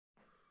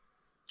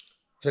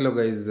Hello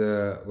guys,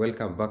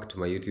 welcome back to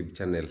my YouTube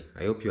channel.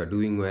 I hope you are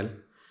doing well.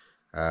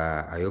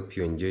 I hope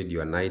you enjoyed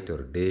your night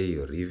or day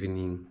or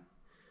evening.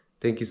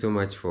 Thank you so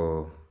much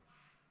for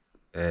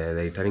the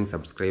returning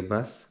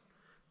subscribers,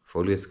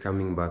 for always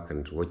coming back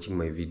and watching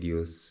my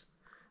videos.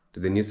 To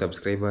the new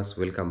subscribers,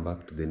 welcome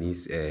back to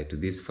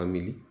this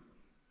family.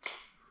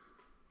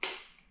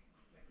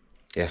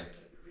 Yeah,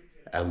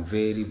 I'm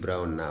very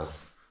brown now.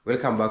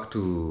 Welcome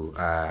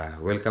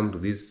to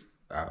this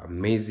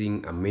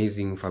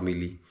amazing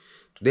family.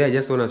 Today I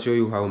just want to show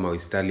you how my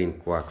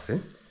Starlink works.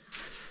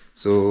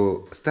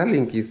 So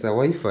Starlink is a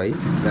Wi-Fi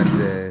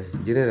that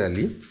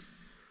generally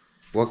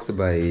works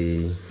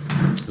by,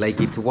 like,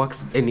 it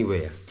works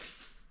anywhere.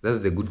 That's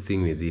the good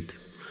thing with it.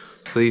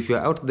 So if you're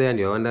out there and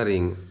you're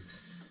wondering,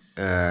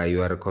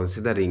 you are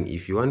considering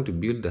if you want to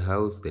build a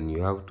house, then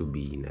you have to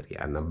be in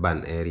an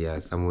urban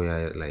area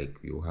somewhere, like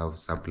you have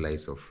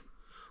supplies of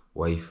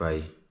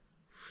Wi-Fi.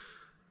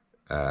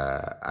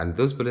 And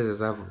those places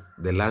have,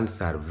 the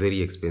lands are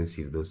very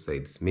expensive, those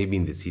sites, maybe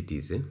in the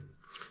cities.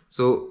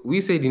 So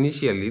we said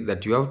initially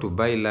that you have to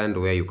buy land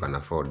where you can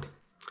afford,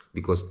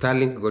 because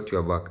Starlink got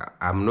your back.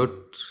 I'm not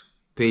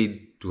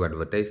paid to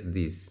advertise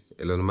this.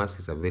 Elon Musk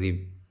is a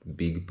very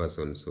big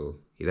person, so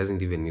he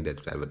doesn't even need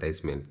that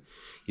advertisement.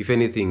 If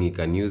anything, he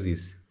can use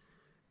his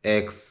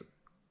X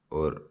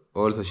or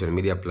all social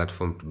media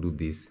platform to do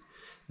this.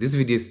 This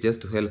video is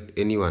just to help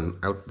anyone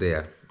out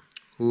there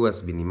who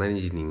has been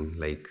imagining,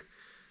 like,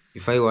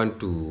 if I want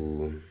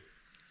to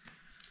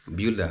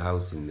build a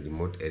house in a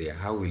remote area,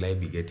 how will I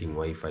be getting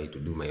Wi-Fi to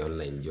do my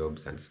online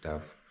jobs and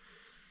stuff?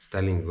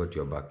 Starlink got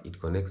your back.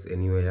 It connects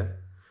anywhere,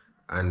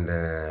 and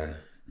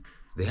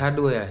the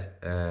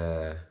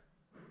hardware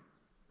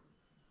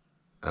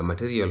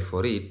material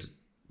for it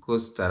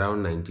costs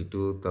around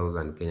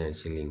 92,000 Kenyan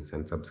shillings,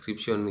 and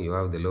subscription, you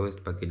have the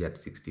lowest package at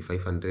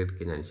 6,500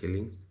 Kenyan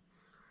shillings.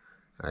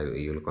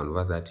 You'll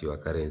convert that to your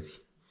currency.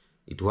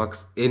 It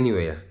works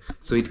anywhere.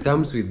 So it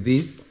comes with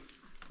this.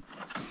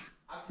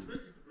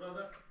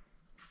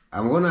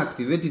 I'm gonna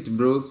activate it,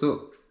 bro.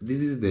 So this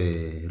is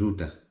the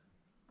router.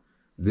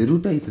 The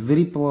router is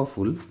very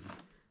powerful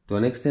to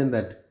an extent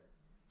that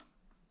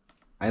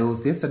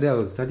yesterday I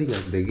was starting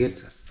at the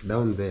gate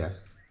down there,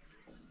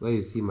 where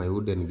you see my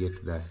wooden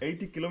gate there.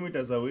 80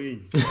 kilometers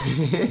away.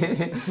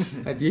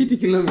 At 80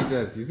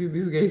 kilometers, you see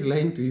this guy is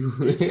lying to you.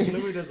 80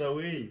 kilometers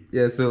away.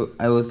 Yeah, so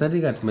I was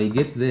starting at my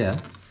gate there,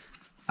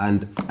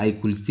 and I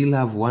could still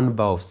have one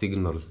bar of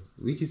signal,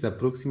 which is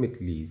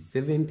approximately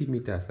 70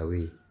 meters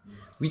away.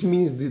 Which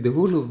means the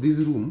whole of this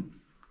room,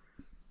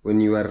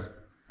 when you are,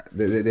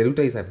 the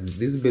router is at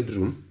this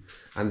bedroom,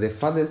 and the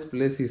farthest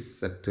place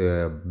is at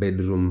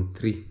bedroom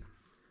 3,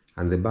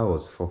 and the bar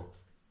was 4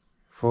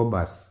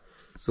 bars.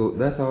 So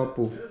that's how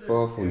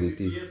powerful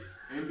it is.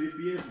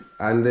 Mbps.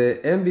 And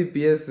the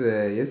Mbps,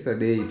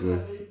 yesterday it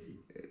was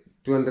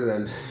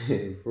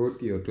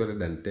 240 or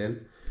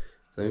 210.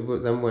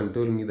 Someone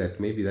told me that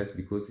maybe that's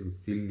because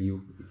it's still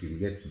new, it will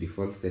get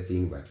default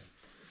setting, but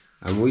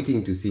I'm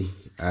waiting to see.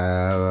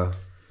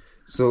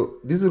 So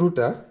this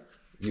router,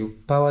 you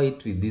power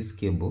it with this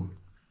cable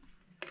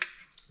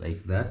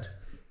like that.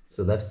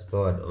 So that's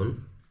powered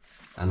on,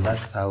 and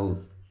that's how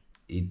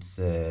it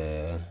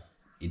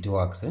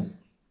works.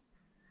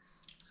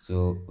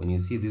 So when you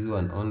see this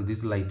one on,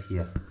 this light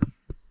here,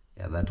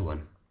 yeah, that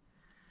one,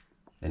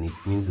 then it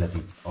means that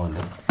it's on.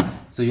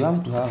 So you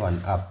have to have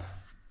an app.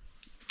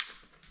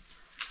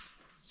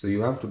 So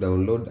you have to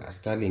download a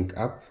Starlink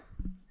app.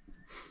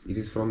 It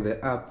is from the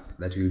app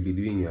that you will be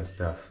doing your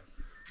stuff.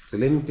 So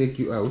let me take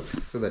you out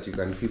so that you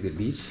can see the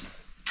dish.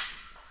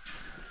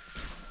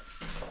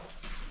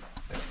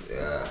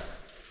 Yeah.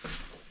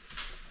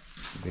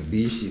 The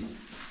dish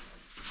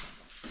is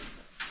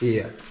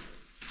here.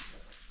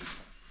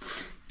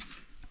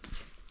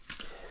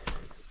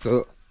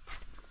 So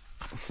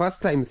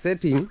first time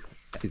setting,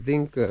 I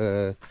think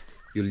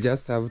you'll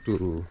just have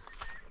to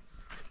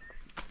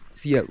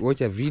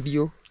watch a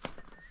video,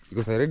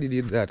 because I already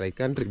did that. I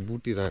can't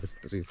reboot it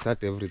and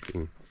restart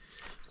everything.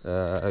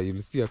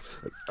 You'll see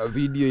a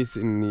video is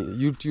in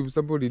YouTube.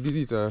 Somebody did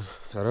it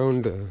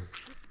around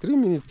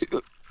 3-minute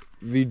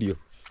video,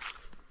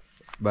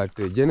 but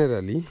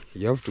generally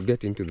you have to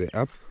get into the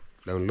app,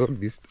 download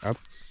this app.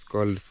 It's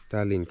called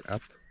Starlink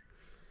app,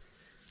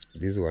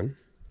 this one.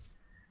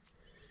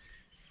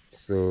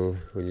 So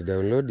when you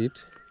download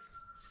it,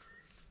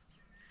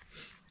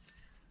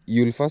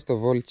 you'll first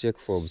of all check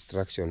for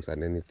obstructions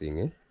and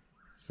anything.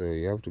 So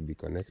you have to be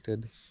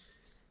connected,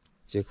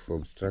 check for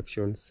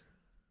obstructions.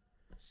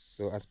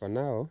 So as per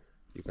now,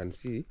 you can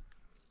see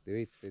the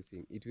way it's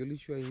facing. It will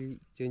usually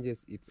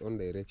changes its own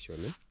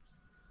direction.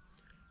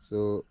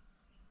 So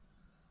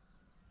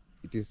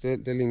it is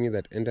telling me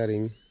that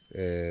entering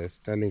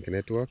Starlink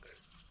network,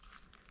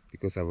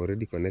 because I've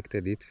already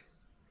connected it,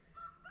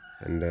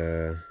 and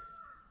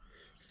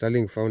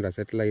Starlink found a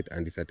satellite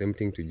and is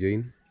attempting to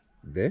join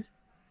the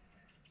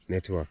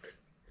network.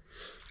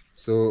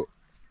 So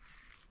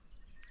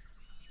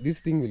this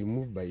thing will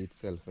move by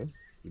itself.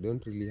 You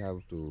don't really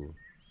have to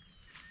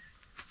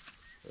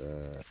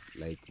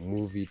like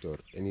move it or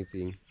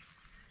anything.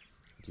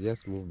 It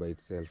just move by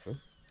itself.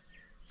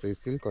 So it's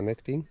still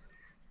connecting.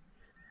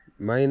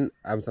 Mine,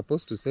 I'm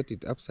supposed to set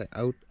it upside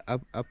out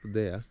up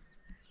there,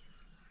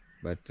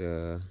 but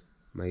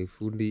my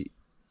fundi,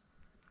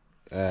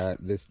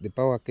 the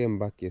power came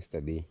back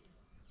yesterday,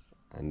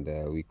 and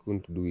we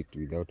couldn't do it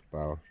without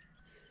power.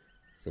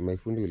 So my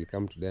fundi will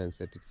come today and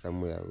set it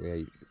somewhere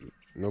where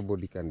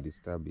nobody can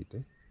disturb it.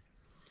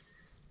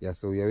 Yeah,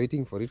 so we are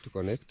waiting for it to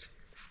connect.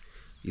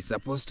 It's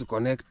supposed to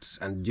connect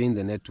and join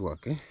the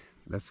network.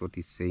 That's what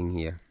he's saying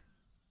here.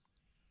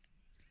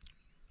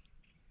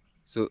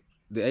 So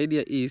the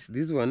idea is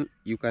this one,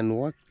 you can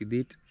work with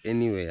it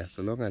anywhere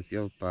so long as you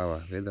have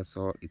power, whether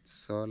it's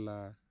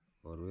solar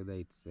or whether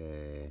it's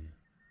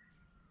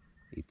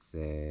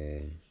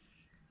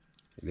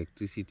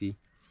electricity.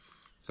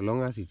 So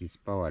long as it is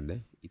powered,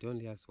 it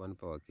only has one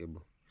power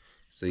cable.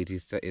 So it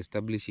is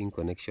establishing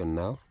connection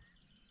now,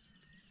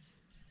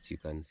 as you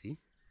can see,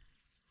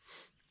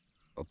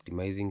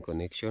 optimizing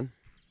connection,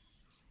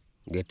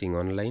 getting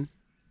online,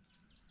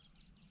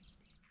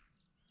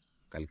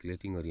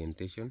 calculating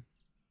orientation.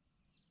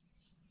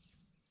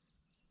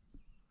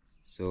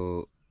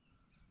 So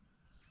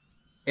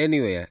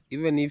anywhere,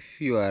 even if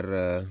you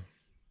are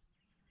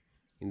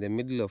in the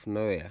middle of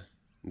nowhere,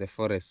 in the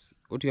forest,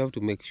 what you have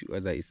to make sure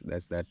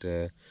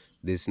that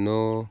there's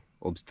no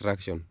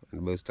obstruction.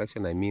 And by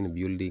obstruction I mean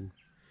building,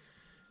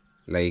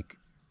 like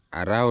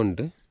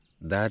around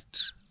that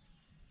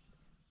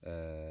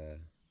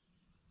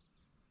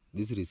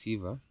this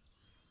receiver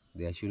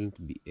there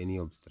shouldn't be any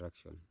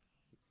obstruction,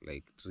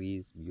 like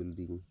trees,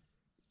 building,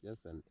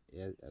 just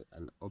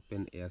an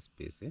open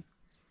airspace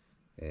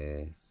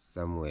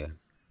somewhere.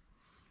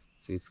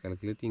 So it's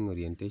calculating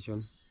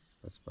orientation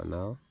as per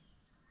now,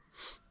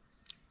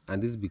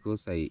 and this is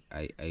because I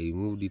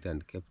removed it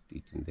and kept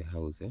it in the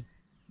house.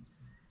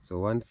 So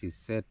once it's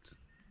set,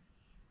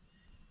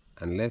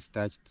 unless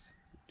touched,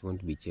 it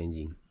won't be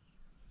changing.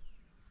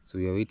 So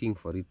we are waiting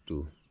for it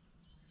to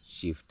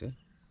shift.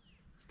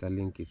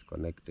 Starlink is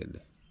connected,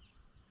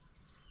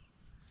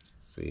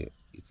 so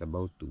it's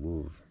about to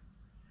move.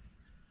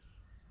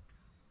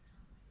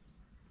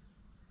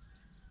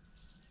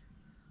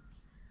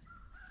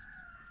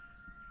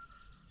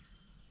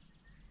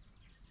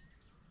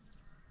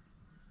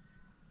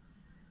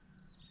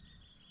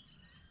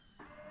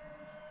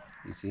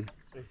 You see,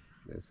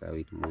 that's how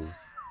it moves.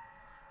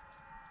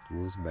 It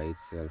moves by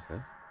itself.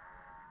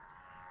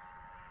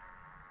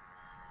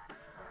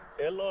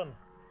 Elon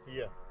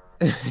here.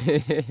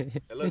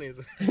 Elon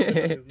is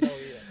now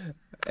here.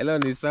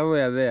 Elon is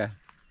somewhere there.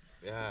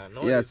 Yeah,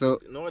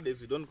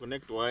 nowadays we don't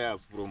connect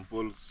wires from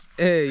poles.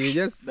 Hey,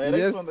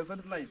 Direct from the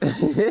satellite.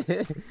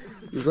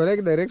 You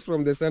connect direct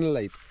from the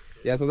sunlight.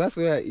 Yeah, so that's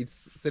where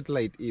its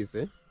satellite is,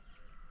 the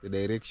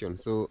direction.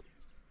 So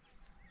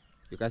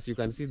because you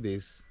can see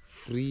there's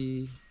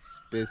free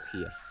space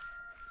here,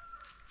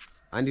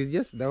 and it's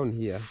just down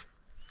here.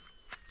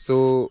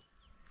 So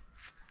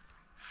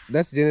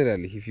that's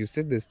generally, if you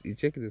set this, you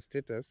check the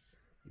status,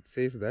 it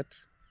says that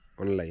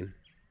online,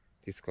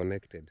 it is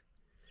connected.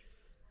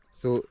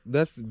 So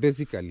that's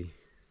basically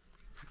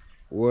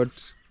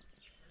what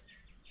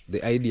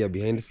the idea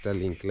behind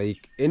Starlink.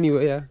 Like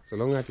anywhere, so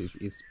long as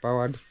it's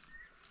powered,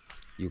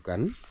 you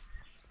can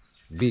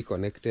be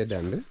connected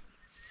and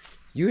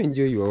you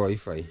enjoy your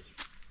Wi-Fi.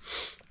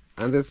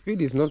 And the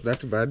speed is not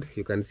that bad.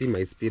 You can see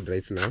my speed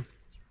right now,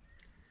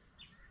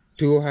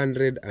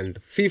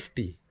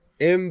 250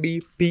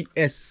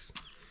 Mbps.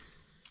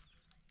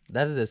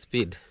 That's the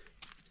speed.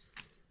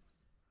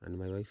 And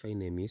my Wi-Fi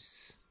name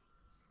is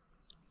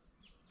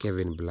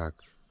Kevin Black,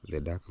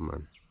 the dark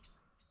man.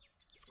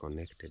 It's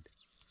connected.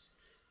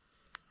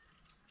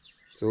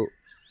 So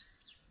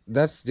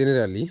that's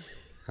generally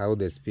how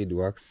the speed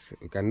works.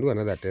 You can do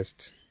another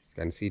test.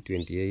 You can see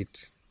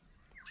 28.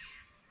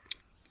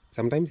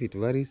 Sometimes it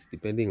varies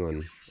depending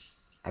on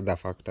other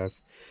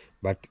factors,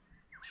 but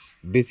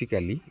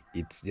basically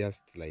it's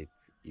just like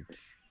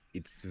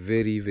it's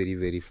very, very,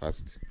 very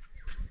fast.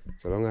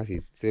 So long as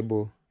it's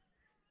stable,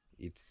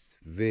 it's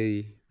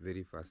very,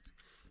 very fast.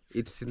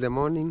 It's in the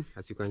morning.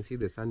 As you can see,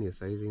 the sun is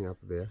rising up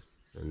there,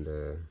 and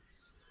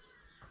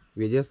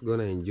we're just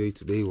gonna enjoy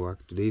today's work.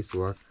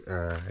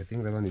 I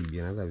think that one will be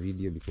another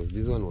video, because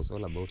this one was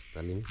all about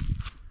Starlink.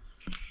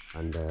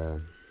 And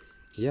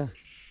yeah,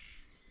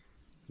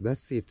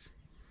 that's it.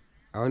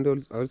 I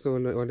also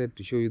wanted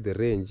to show you the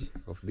range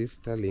of this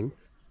Starlink,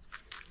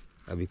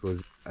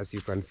 because as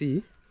you can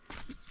see,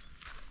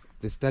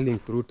 the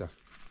Starlink router,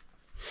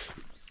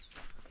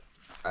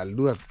 I'll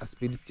do a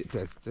speed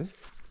test.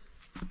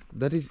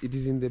 It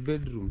is in the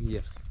bedroom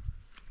here,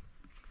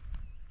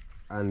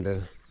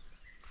 and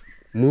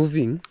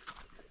moving,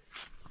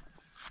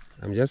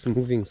 I'm just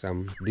moving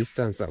some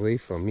distance away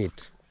from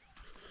it,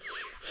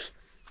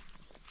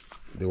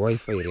 the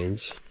Wi-Fi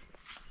range.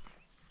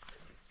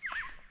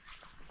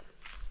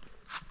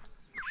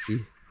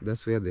 See,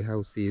 that's where the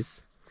house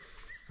is,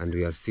 and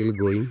we are still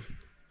going.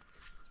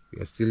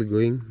 You are still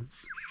going,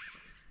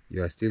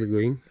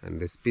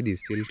 and the speed is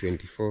still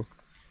 24.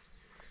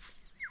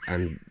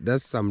 and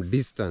that's some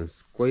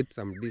distance, quite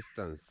some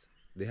distance.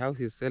 The house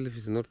itself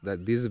is not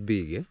that this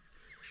big, eh?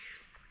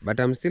 But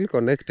I'm still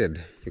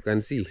connected. You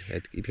can see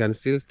it can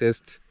still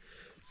test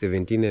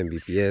 17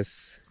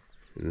 Mbps.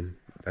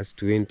 That's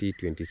 20,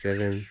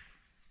 27,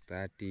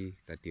 30,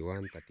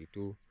 31,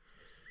 32.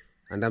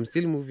 And I'm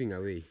still moving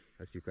away,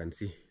 as you can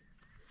see.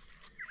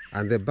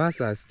 And the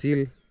bars are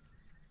still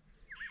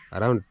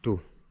around 2.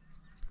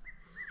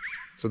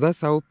 So that's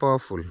how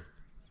powerful.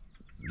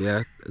 There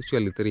are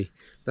actually 3.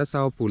 That's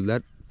how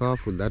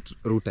powerful that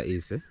router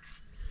is.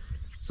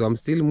 So I'm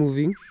still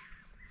moving.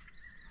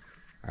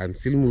 I'm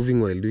still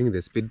moving while doing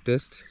the speed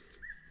test.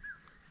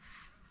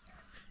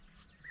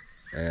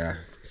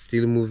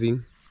 Still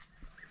moving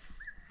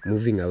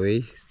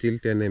away. Still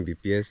 10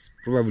 Mbps.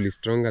 Probably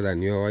stronger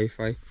than your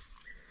Wi-Fi.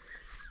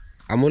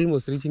 I'm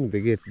almost reaching the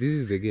gate. This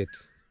is the gate.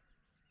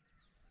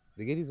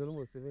 The gate is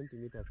almost 70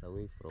 meters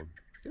away from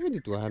 70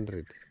 to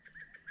 100.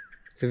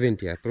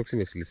 70,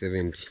 approximately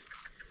 70.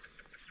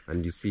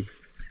 And you see,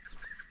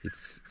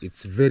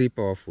 it's very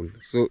powerful.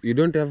 So you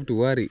don't have to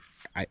worry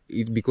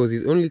because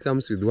it only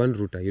comes with one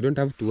router. You don't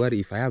have to worry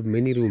if I have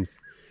many rooms.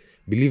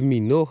 Believe me,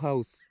 no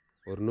house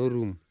or no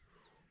room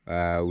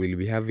will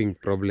be having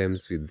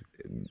problems with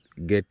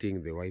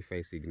getting the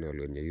Wi-Fi signal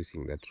when you're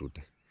using that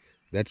router.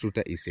 That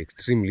router is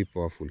extremely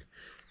powerful.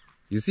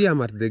 You see,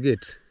 I'm at the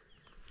gate.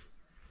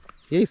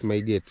 Here is my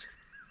gate.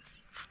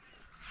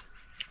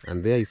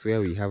 And there is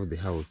where we have the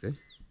house.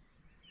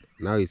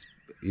 Now it's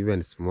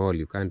even small.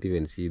 You can't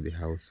even see the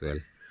house well.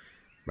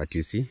 But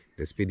you see,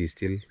 the speed is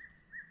still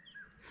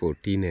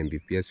 14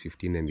 Mbps,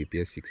 15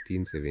 Mbps,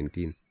 16,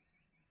 17.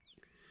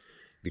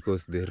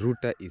 Because the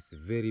router is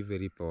very,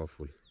 very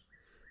powerful.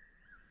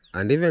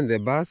 And even the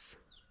bus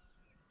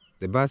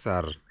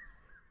are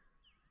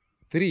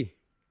 3.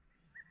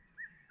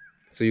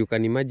 So you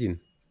can imagine.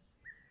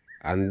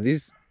 And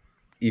this,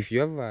 if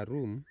you have a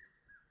room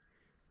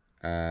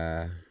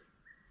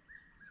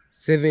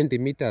 70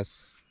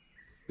 meters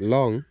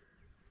long,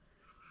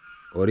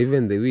 or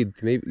even the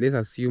width, maybe let's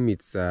assume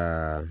it's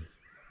a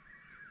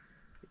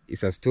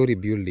story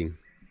building,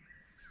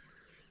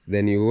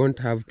 then you won't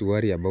have to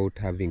worry about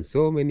having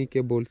so many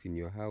cables in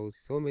your house,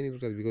 so many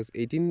routers, because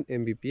 18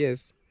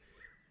 Mbps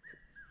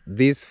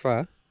this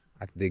far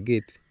at the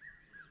gate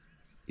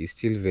is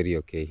still very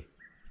okay.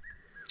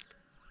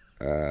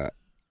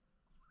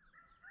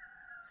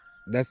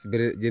 That's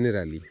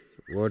generally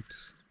what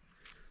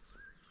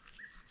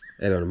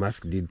Elon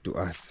Musk did to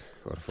us,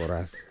 or for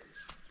us.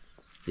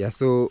 Yeah,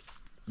 so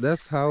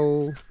that's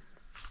how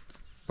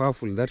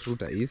powerful that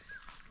router is.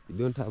 You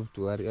don't have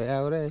to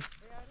worry.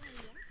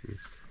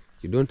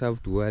 You don't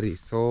have to worry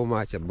so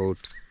much about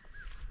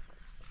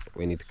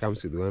when it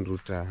comes with one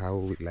router, how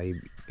will I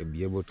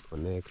be able to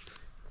connect?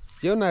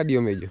 How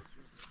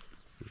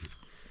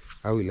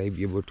will I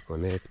be able to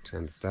connect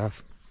and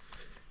stuff?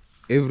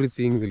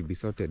 Everything will be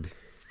sorted,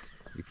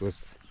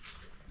 because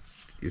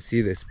you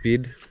see the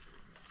speed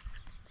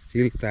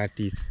still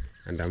 30s,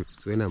 and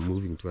when I'm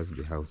moving towards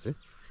the house,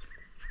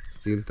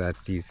 still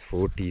 30s,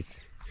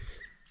 40s.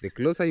 The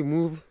closer you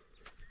move,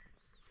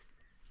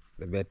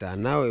 the better.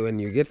 Now when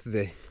you get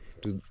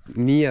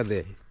near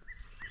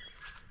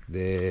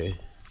the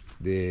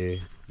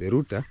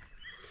router,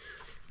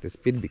 the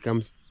speed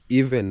becomes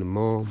even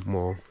more,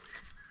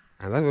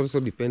 and that also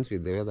depends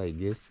with the weather, I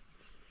guess.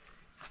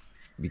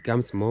 It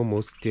becomes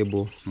more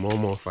stable,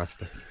 more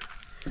faster.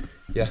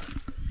 Yeah,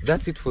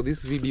 that's it for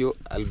this video.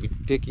 I'll be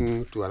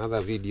taking to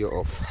another video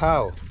of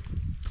how,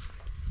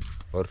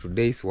 or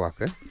today's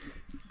work.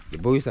 The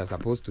boys are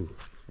supposed to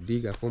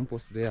dig a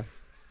compost there,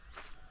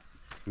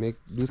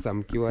 do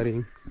some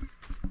curing.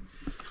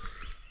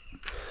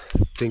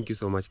 Thank you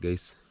so much,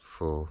 guys,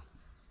 for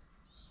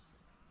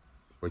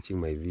watching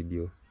my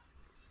video.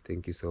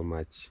 Thank you so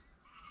much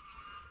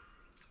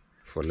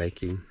for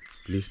liking.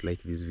 Please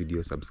like this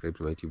video, subscribe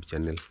to my YouTube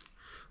channel.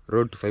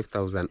 Road to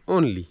 5,000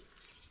 only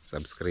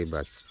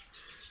subscribers.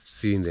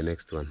 See you in the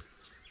next one.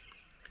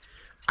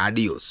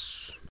 Adios.